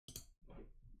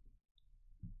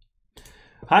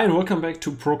Hi and welcome back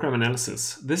to Program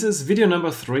Analysis. This is video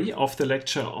number 3 of the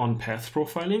lecture on path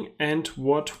profiling, and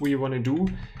what we want to do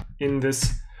in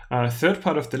this third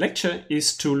part of the lecture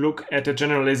is to look at a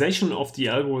generalization of the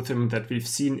algorithm that we've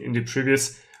seen in the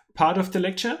previous part of the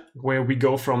lecture, where we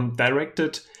go from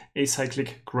directed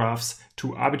acyclic graphs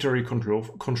to arbitrary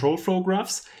control flow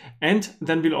graphs, and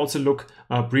then we'll also look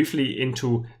briefly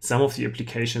into some of the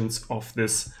applications of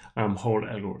this whole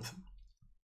algorithm.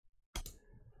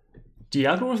 The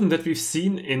algorithm that we've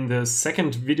seen in the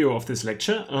second video of this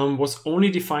lecture was only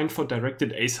defined for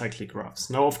directed acyclic graphs.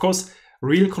 Now, of course,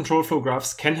 real control flow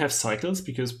graphs can have cycles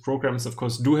because programs, of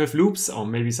course, do have loops, or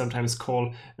maybe sometimes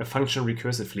call a function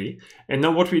recursively. And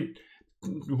now what we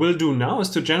will do now is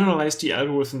to generalize the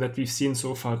algorithm that we've seen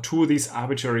so far to these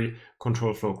arbitrary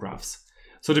control flow graphs.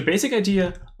 So the basic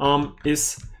idea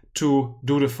is to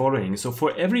do the following. So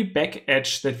for every back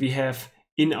edge that we have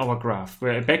in our graph,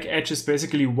 where a back edge is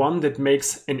basically one that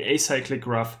makes an acyclic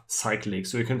graph cyclic.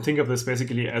 So you can think of this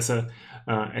basically as an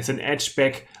edge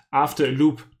back after a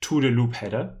loop to the loop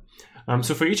header.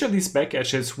 So for each of these back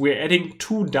edges, we're adding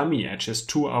two dummy edges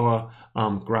to our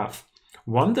graph.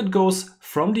 One that goes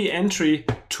from the entry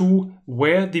to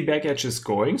where the back edge is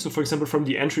going. So for example, from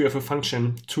the entry of a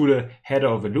function to the header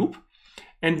of a loop.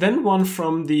 And then one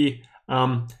from the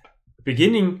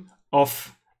beginning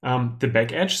of the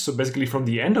back edge, so basically from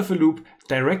the end of a loop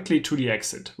directly to the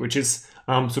exit, which is,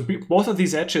 both of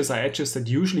these edges are edges that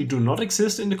usually do not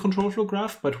exist in the control flow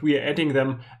graph, but we are adding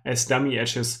them as dummy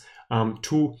edges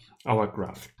to our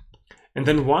graph. And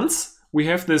then once we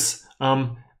have this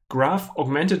graph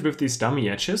augmented with these dummy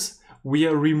edges, we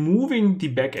are removing the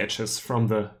back edges from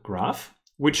the graph,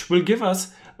 which will give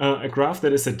us a graph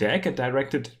that is a DAG, a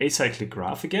directed acyclic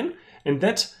graph again. And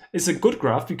that is a good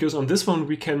graph because on this one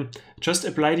we can just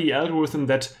apply the algorithm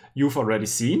that you've already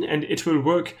seen and it will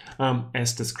work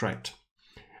as described.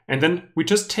 And then we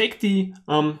just take the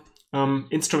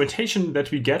instrumentation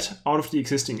that we get out of the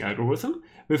existing algorithm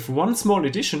with one small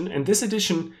addition, and this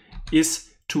addition is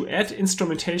to add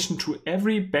instrumentation to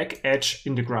every back edge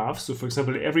in the graph. So for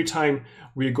example, every time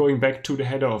we are going back to the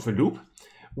header of a loop,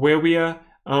 where we are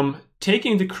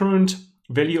taking the current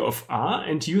value of r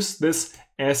and use this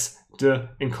as the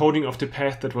encoding of the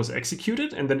path that was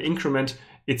executed, and then increment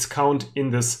its count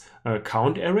in this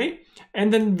count array.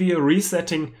 And then we are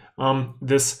resetting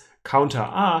this counter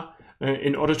r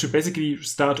in order to basically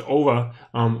start over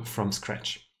from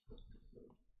scratch.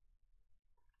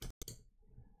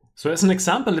 So as an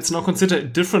example, let's now consider a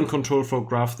different control flow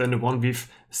graph than the one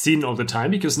we've seen all the time,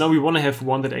 because now we want to have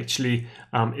one that actually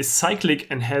is cyclic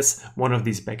and has one of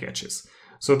these back edges.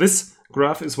 So this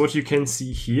graph is what you can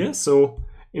see here. So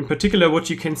in particular, what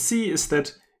you can see is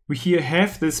that we here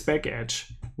have this back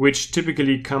edge, which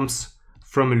typically comes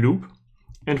from a loop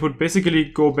and would basically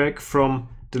go back from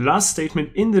the last statement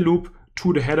in the loop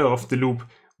to the header of the loop,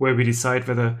 where we decide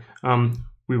whether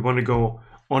we want to go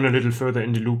on a little further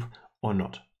in the loop or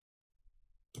not.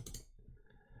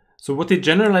 So what the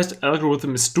generalized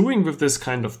algorithm is doing with this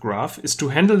kind of graph is to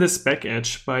handle this back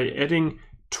edge by adding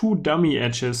two dummy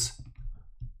edges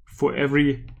for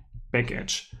every back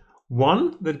edge.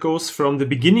 One that goes from the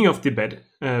beginning of the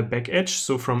back edge,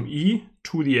 so from E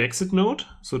to the exit node,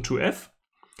 so to F,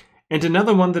 and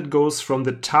another one that goes from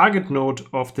the target node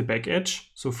of the back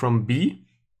edge, so from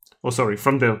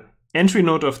from the entry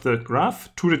node of the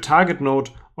graph to the target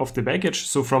node of the back edge,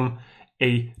 so from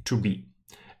A to B.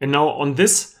 And now on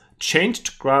this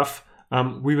changed graph,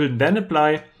 we will then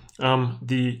apply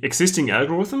the existing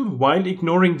algorithm while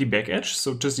ignoring the back edge.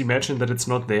 So just imagine that it's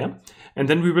not there. And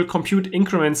then we will compute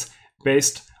increments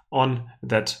based on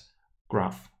that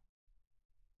graph.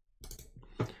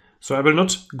 So I will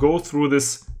not go through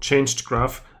this changed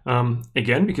graph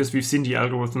again, because we've seen the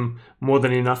algorithm more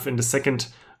than enough in the second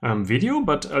video,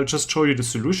 but I'll just show you the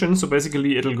solution. So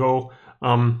basically it'll go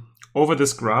over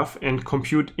this graph and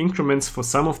compute increments for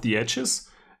some of the edges,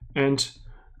 and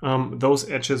those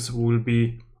edges will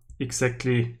be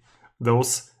exactly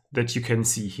those that you can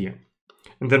see here.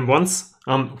 And then once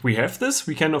we have this,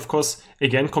 we can of course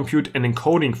again compute an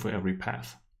encoding for every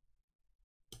path.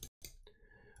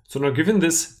 So now, given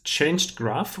this changed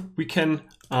graph, we can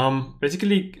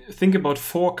basically think about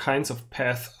four kinds of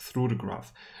paths through the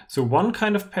graph. So one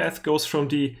kind of path goes from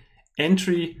the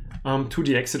entry to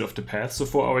the exit of the path. So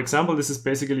for our example, this is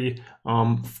basically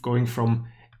going from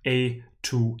A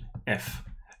to F.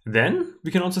 Then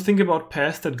we can also think about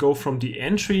paths that go from the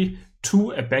entry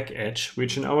to a back edge,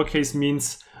 which in our case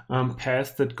means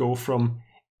paths that go from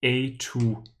A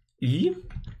to E.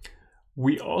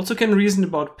 We also can reason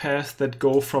about paths that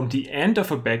go from the end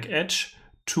of a back edge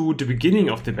to the beginning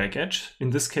of the back edge.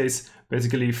 In this case,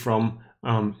 basically from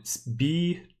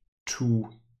B to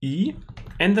E.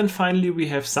 And then finally, we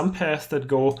have some paths that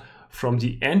go from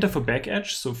the end of a back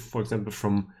edge, so for example,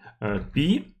 from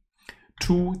B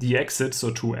to the exit,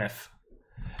 so to F.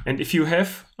 And if you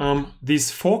have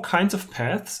these 4 kinds of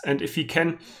paths, and if we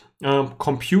can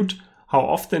compute how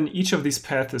often each of these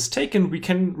paths is taken, we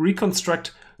can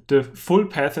reconstruct the full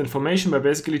path information by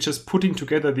basically just putting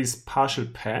together these partial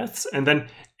paths and then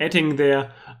adding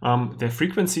their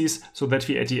frequencies, so that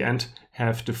we at the end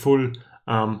have the full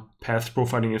path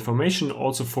profiling information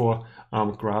also for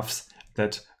graphs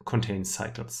that contain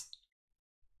cycles.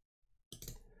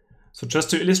 So just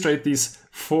to illustrate these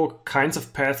 4 kinds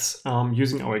of paths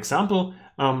using our example,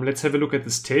 let's have a look at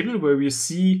this table where we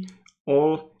see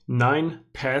all 9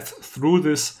 paths through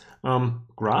this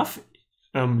graph,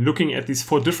 looking at these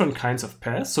 4 different kinds of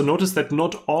paths. So notice that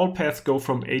not all paths go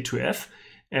from A to F,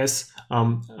 as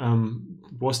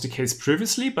was the case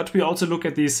previously, but we also look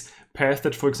at these paths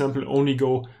that, for example, only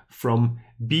go from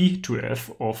B to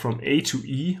F, or from A to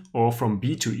E, or from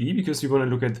B to E, because we want to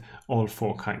look at all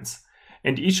 4 kinds.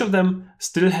 And each of them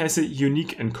still has a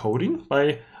unique encoding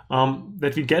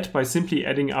that we get by simply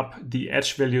adding up the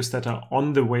edge values that are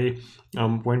on the way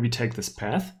when we take this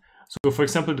path. So for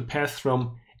example, the path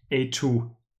from A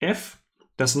to F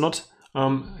does not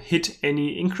hit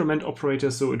any increment operator,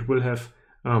 so it will have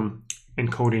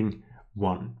encoding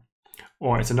 1.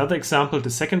 Or as another example,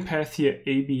 the second path here,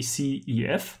 A, B, C, E,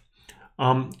 F,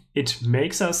 it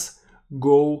makes us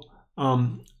go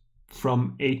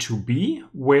from A to B,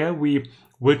 where we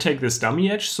will take this dummy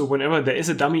edge. So whenever there is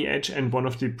a dummy edge and one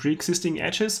of the pre-existing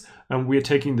edges, we are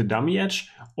taking the dummy edge.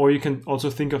 Or you can also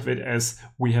think of it as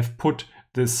we have put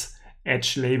this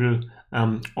edge label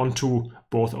onto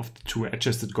both of the 2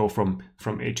 edges that go from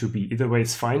A to B. Either way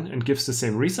it's fine and gives the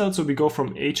same result. So we go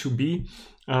from A to B,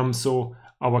 so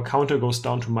our counter goes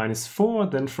down to -4,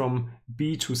 then from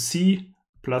B to C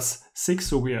 +6,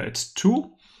 so we are at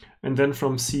 2. And then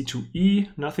from C to E,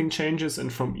 nothing changes.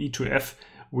 And from E to F,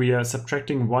 we are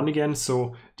subtracting 1 again.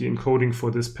 So the encoding for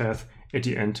this path at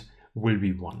the end will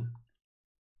be 1.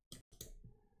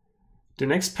 The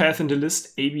next path in the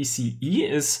list, ABCE,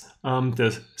 is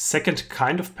the second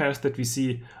kind of path that we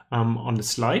see on the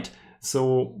slide.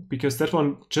 So because that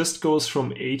one just goes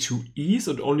from A to E,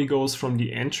 so it only goes from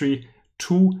the entry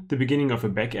to the beginning of a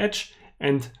back edge.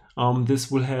 And this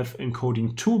will have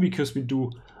encoding 2, because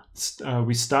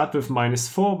we start with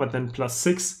 -4, but then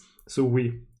 +6, so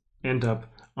we end up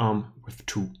with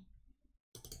 2.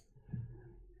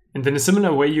 And in a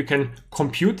similar way, you can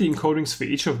compute the encodings for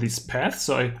each of these paths.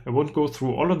 So I won't go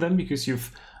through all of them, because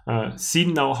you've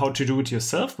seen now how to do it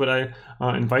yourself, but I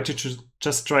invite you to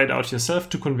just try it out yourself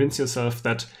to convince yourself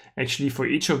that actually for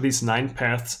each of these 9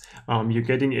 paths, you're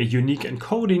getting a unique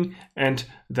encoding, and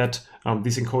that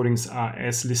these encodings are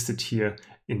as listed here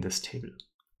in this table.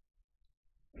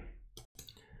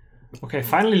 Okay,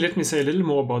 finally, let me say a little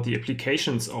more about the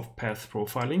applications of path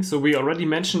profiling. So we already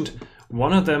mentioned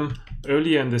one of them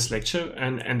earlier in this lecture,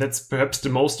 and that's perhaps the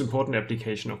most important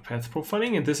application of path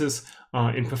profiling, and this is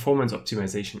in performance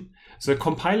optimization. So a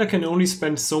compiler can only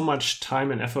spend so much time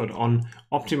and effort on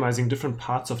optimizing different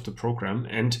parts of the program,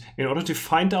 and in order to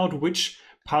find out which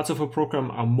parts of a program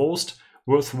are most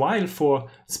worthwhile for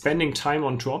spending time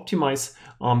on to optimize,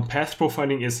 path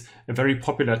profiling is a very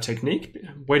popular technique,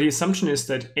 where the assumption is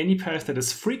that any path that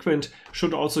is frequent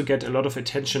should also get a lot of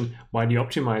attention by the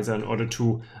optimizer in order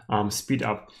to speed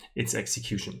up its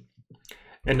execution.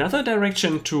 Another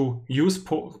direction to use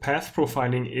path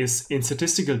profiling is in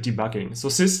statistical debugging. So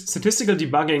statistical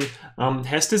debugging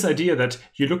has this idea that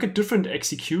you look at different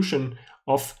execution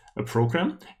of a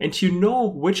program, and you know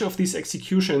which of these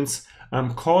executions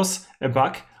cause a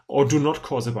bug or do not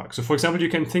cause a bug. So for example, you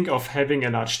can think of having a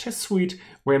large test suite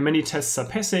where many tests are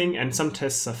passing and some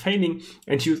tests are failing,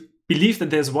 and you believe that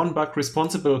there's one bug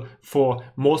responsible for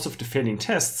most of the failing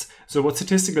tests. So what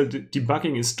statistical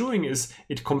debugging is doing is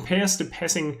it compares the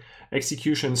passing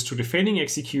executions to the failing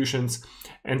executions,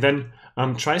 and then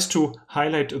tries to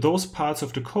highlight those parts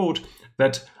of the code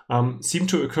that seem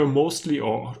to occur mostly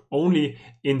or only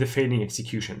in the failing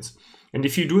executions. And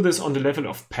if you do this on the level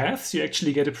of paths, you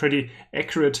actually get a pretty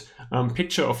accurate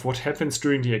picture of what happens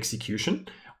during the execution,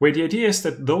 where the idea is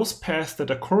that those paths that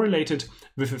are correlated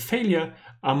with a failure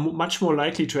are much more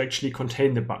likely to actually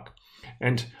contain the bug.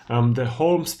 And the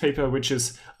Holmes paper, which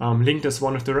is linked as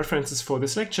one of the references for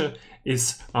this lecture,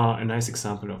 is a nice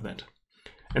example of that.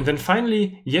 And then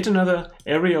finally, yet another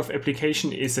area of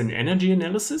application is in energy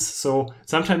analysis. So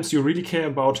sometimes you really care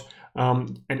about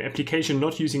an application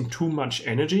not using too much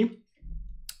energy.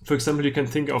 For example, you can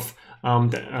think of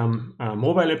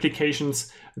mobile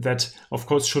applications that, of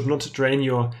course, should not drain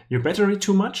your battery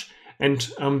too much. And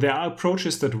there are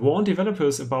approaches that warn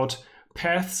developers about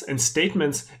paths and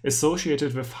statements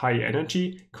associated with high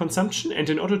energy consumption. And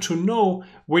in order to know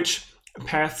which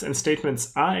paths and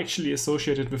statements are actually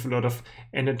associated with a lot of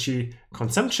energy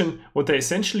consumption, what they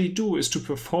essentially do is to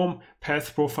perform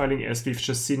path profiling as we've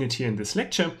just seen it here in this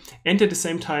lecture, and at the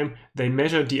same time they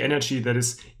measure the energy that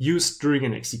is used during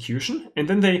an execution, and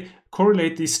then they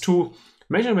correlate these two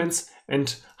measurements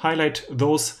and highlight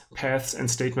those paths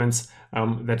and statements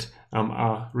that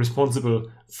are responsible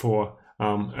for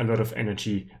a lot of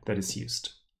energy that is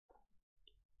used.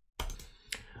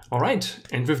 All right,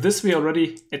 and with this we are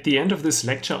already at the end of this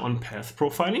lecture on path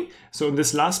profiling. So in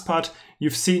this last part,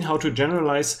 you've seen how to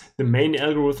generalize the main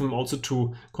algorithm also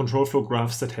to control flow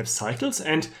graphs that have cycles.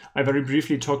 And I very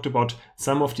briefly talked about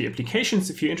some of the applications.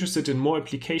 If you're interested in more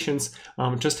applications,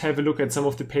 just have a look at some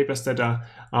of the papers that are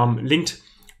linked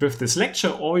with this lecture,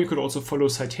 or you could also follow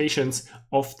citations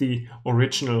of the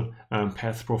original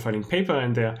path profiling paper.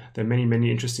 And there are many,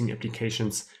 many interesting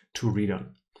applications to read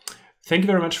on. Thank you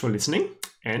very much for listening,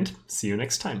 and see you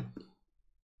next time.